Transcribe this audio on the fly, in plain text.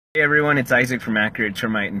Hey everyone, it's Isaac from Accurate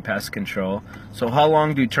Termite and Pest Control. So how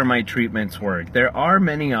long do termite treatments work? There are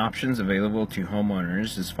many options available to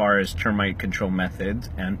homeowners as far as termite control methods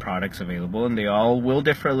and products available, and they all will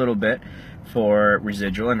differ a little bit for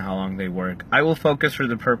residual and how long they work. I will focus for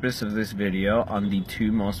the purpose of this video on the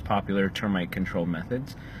two most popular termite control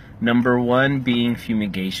methods. Number one being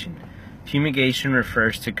fumigation. Fumigation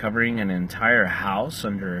refers to covering an entire house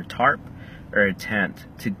under a tarp or a tent.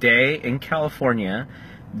 Today in California,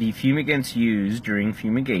 the fumigants used during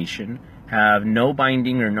fumigation have no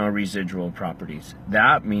binding or no residual properties.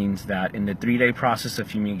 That means that in the 3-day process of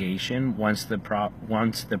fumigation, once the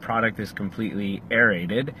product is completely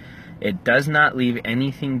aerated, it does not leave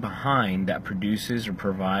anything behind that produces or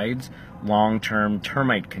provides long-term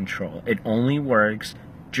termite control. It only works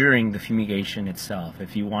during the fumigation itself.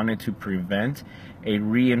 If you wanted to prevent a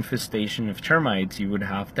reinfestation of termites, you would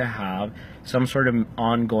have to have some sort of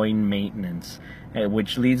ongoing maintenance,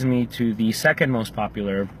 which leads me to the second most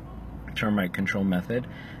popular termite control method,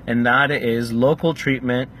 and that is local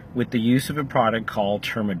treatment with the use of a product called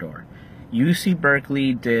Termidor. UC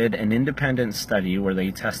Berkley did an independent study where they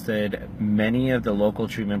tested many of the local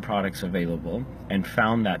treatment products available and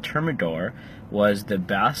found that Termidor was the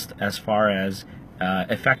best as far as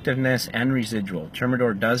effectiveness and residual.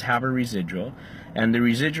 Termidor does have a residual, and the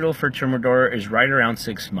residual for Termidor is right around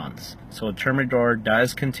 6 months. So Termidor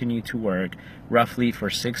does continue to work roughly for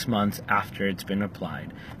 6 months after it's been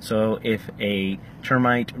applied. So if a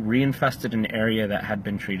termite reinfested an area that had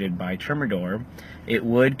been treated by Termidor, it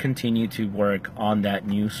would continue to work on that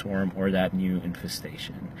new swarm or that new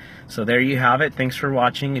infestation. So there you have it. Thanks for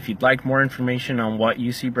watching. If you'd like more information on what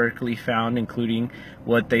UC Berkeley found, including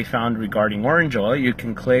what they found regarding orange oil, you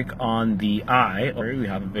can click on the eye, or we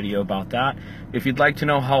have a video about that. If you'd like to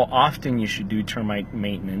know how often you should do termite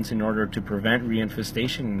maintenance in order to prevent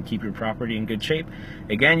reinfestation and keep your property in good shape,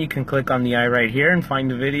 again, you can click on the eye right here and find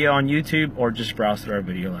the video on YouTube, or just browse through our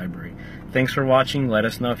video library. Thanks for watching. Let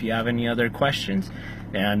us know if you have any other questions,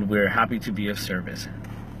 and we're happy to be of service.